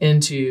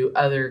into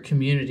other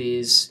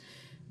communities,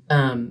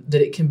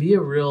 that it can be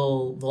a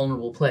real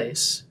vulnerable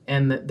place,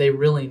 and that they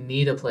really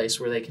need a place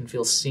where they can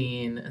feel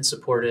seen and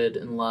supported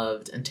and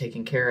loved and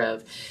taken care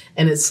of.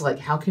 And it's like,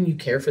 how can you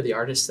care for the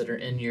artists that are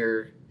in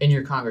your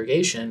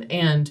congregation?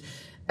 And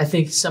I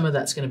think some of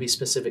that's going to be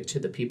specific to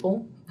the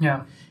people.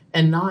 Yeah.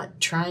 And not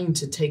trying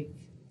to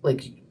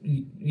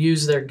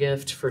use their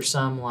gift for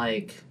some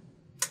like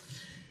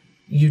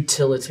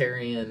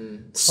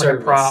utilitarian service.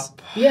 Like a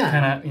prop. Yeah.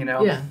 Kind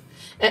of, Yeah.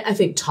 And I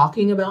think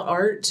talking about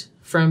art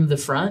from the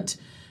front,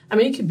 I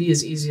mean, it could be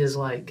as easy as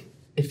like,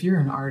 if you're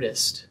an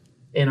artist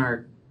in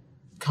our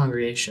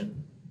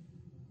congregation,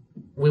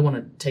 we want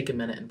to take a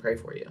minute and pray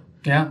for you.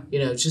 Yeah.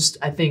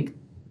 I think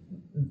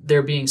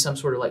there being some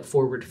sort of like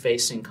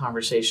forward-facing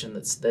conversation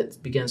that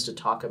begins to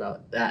talk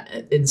about that,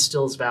 it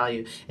instills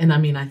value. And I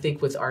mean, I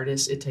think with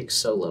artists, it takes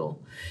so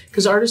little,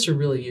 because artists are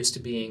really used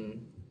to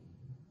being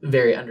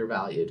very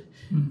undervalued.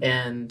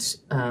 And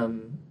I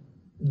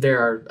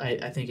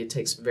think it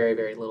takes very,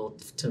 very little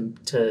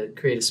to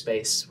create a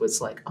space where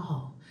it's like,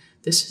 oh,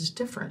 this is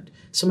different.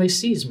 Somebody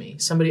sees me.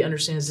 Somebody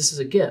understands this is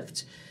a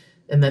gift,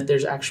 and that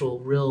there's actual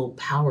real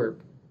power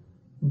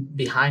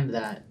behind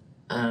that.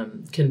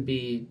 Can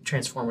be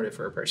transformative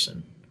for a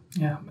person.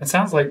 Yeah, it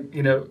sounds like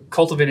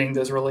cultivating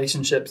those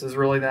relationships is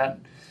really that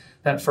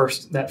that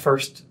first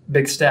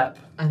big step.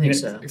 I think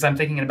so. Because I'm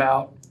thinking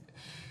about,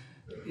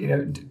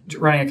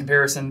 running a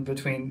comparison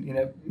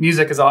between,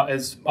 music is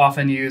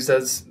often used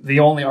as the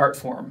only art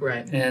form,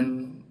 right?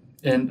 In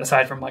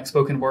aside from like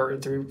spoken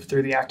word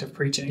through the act of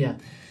preaching. Yeah.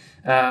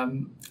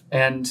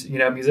 And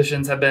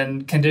musicians have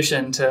been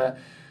conditioned to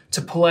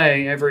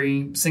play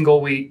every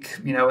single week,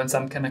 in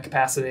some kind of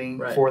capacity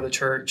for the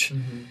church.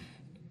 Mm-hmm.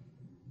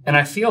 And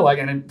I feel like,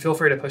 and feel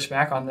free to push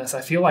back on this,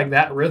 I feel like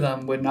that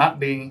rhythm would not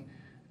be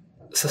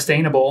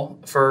sustainable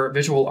for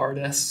visual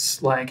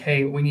artists. Like,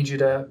 hey, we need you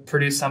to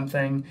produce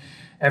something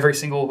every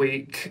single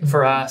week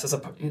for us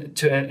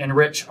to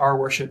enrich our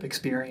worship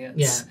experience.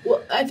 Yeah.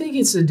 Well, I think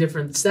it's the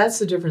difference. That's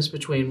the difference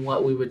between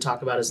what we would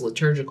talk about as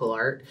liturgical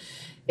art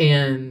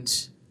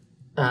and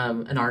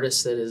an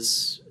artist that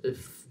is,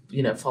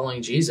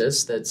 following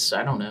Jesus. That's,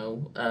 I don't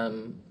know.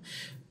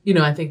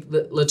 I think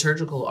the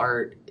liturgical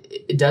art,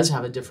 it does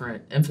have a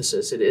different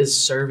emphasis. It is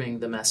serving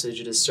the message.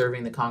 It is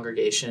serving the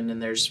congregation,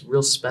 and there's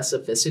real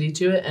specificity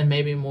to it and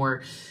maybe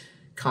more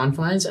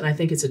confines, and I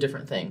think it's a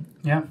different thing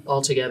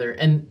altogether.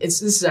 And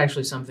this is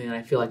actually something that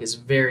I feel like is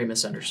very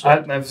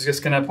misunderstood. I was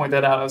just going to point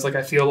that out. I was like,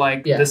 I feel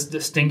like this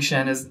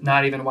distinction is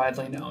not even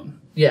widely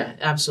known. Yeah,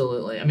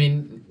 absolutely. I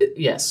mean,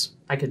 yes,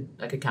 I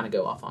could kind of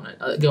go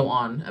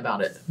on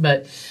about it.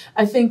 But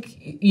I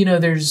think,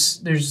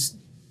 there's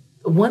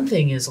one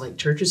thing is like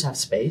churches have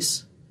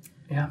space.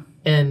 Yeah.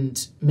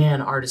 And man,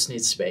 artists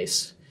need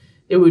space.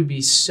 It would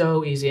be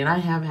so easy. And I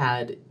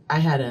had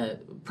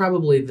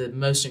probably the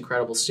most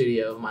incredible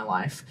studio of my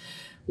life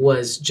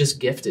was just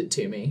gifted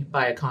to me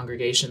by a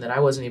congregation that I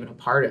wasn't even a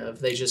part of.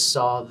 They just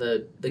saw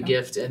the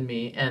gift in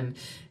me, and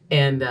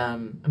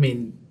I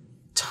mean,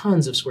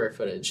 tons of square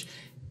footage,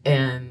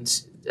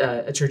 and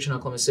a church in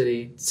Oklahoma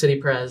City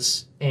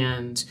Pres,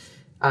 and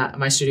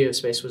my studio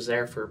space was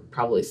there for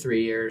probably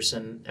 3 years.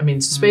 And I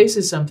mean, space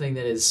is something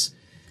that is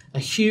a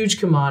huge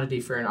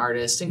commodity for an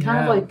artist, and kind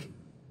of like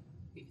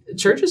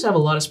churches have a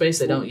lot of space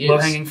they don't use.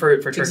 Low-hanging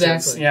fruit for churches.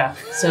 Exactly. Yeah.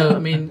 So, I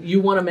mean, you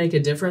want to make a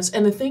difference.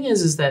 And the thing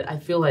is that I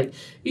feel like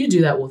you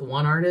do that with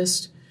one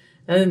artist,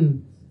 and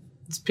then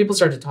people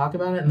start to talk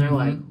about it, and they're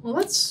like, well,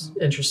 that's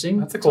interesting.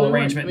 That's a cool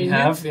arrangement you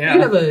have. Yeah.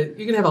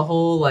 You could have a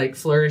whole, like,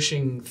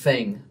 flourishing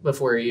thing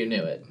before you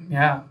knew it.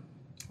 Yeah.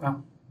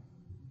 Well,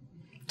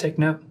 take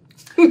note.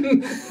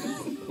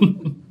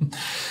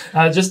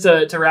 Just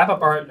to wrap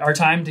up our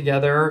time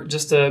together,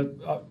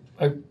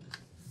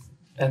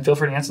 and feel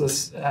free to answer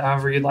this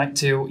however you'd like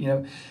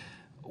to.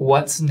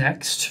 What's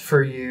next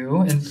for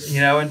you,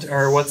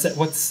 or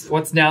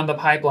what's down the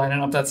pipeline? I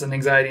don't know if that's an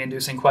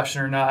anxiety-inducing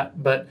question or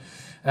not, but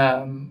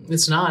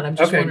it's not. I'm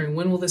just wondering,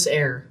 when will this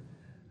air?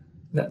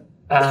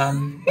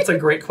 That's a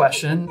great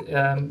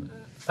question,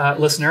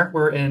 listener.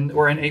 We're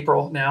in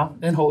April now,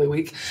 in Holy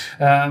Week.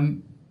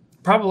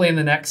 Probably in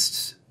the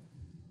next,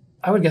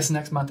 I would guess,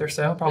 next month or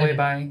so, probably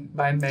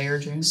by May or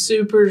June.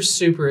 Super,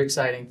 super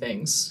exciting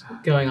things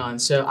going on.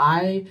 So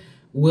I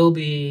will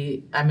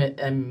be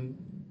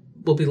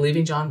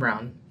leaving John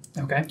Brown.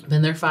 Okay.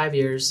 Been there 5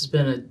 years. It's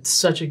been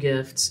such a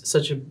gift,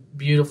 such a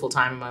beautiful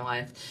time in my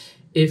life.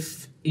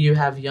 If you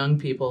have young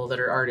people that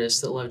are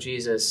artists that love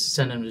Jesus,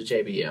 send them to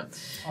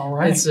JBU. All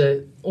right.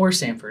 Or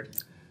Samford.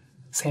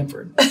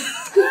 Samford.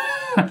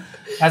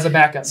 As a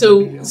backup.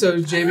 So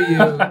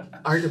JBU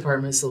art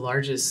department is the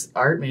largest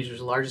art major,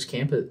 the largest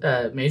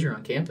campus major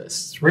on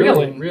campus. It's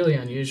really, really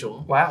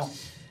unusual. Wow.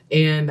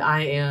 And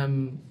I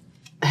am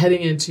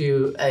heading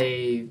into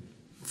a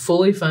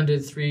fully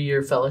funded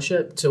 3-year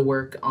fellowship to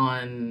work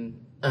on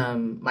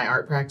my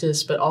art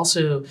practice, but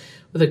also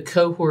with a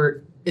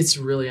cohort. It's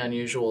really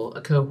unusual.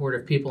 A cohort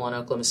of people in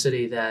Oklahoma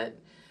City that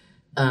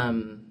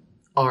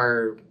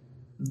are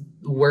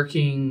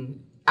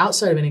working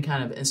outside of any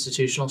kind of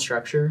institutional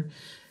structure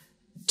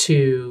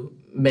to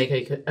make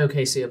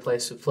OKC a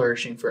place of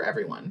flourishing for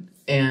everyone.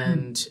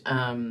 And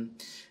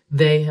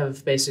they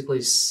have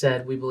basically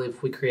said, we believe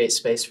if we create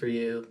space for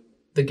you,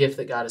 the gift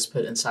that God has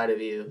put inside of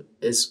you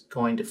is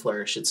going to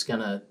flourish. It's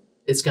gonna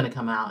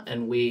come out,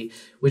 and we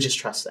just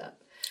trust that.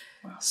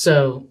 Wow.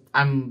 So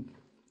I'm,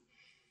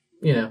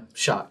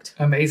 shocked.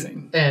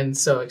 Amazing. And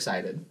so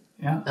excited.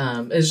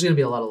 Yeah. There's going to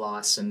be a lot of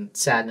loss and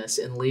sadness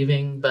in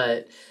leaving,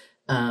 but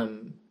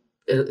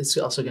it's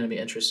also going to be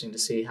interesting to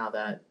see how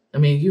that. I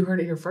mean, you heard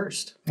it here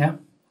first. Yeah.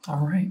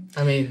 All right.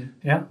 I mean,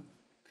 yeah.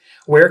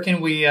 Where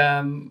can we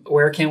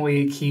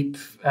keep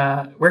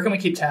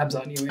tabs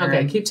on you, Erin?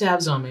 Okay, keep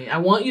tabs on me. I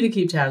want you to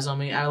keep tabs on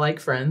me. I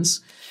like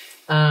friends.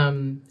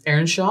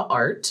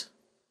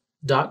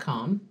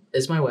 ErinShawArt.com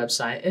is my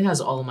website. It has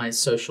all of my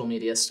social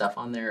media stuff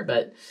on there,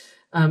 but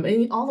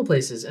all the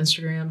places: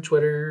 Instagram,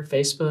 Twitter,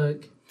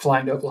 Facebook.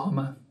 Flying to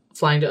Oklahoma.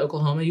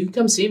 You can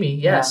come see me.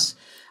 Yes.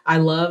 Yeah. I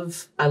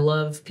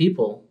love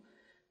people.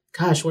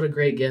 Gosh, what a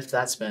great gift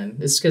that's been.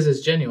 It's because it's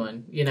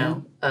genuine, Yeah.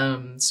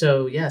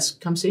 So yes,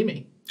 come see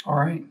me. All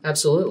right.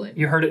 Absolutely.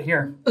 You heard it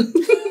here.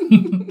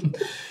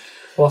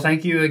 Well,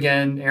 thank you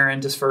again,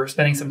 Erin, just for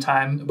spending some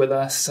time with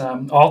us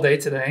all day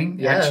today,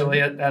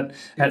 actually, at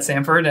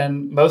Samford,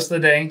 and most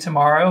of the day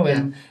tomorrow,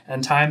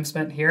 and time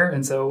spent here.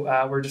 And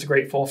so we're just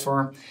grateful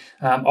for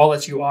all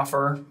that you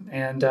offer.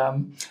 And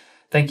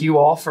thank you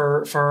all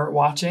for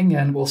watching,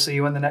 and we'll see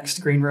you in the next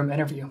Green Room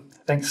interview.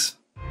 Thanks.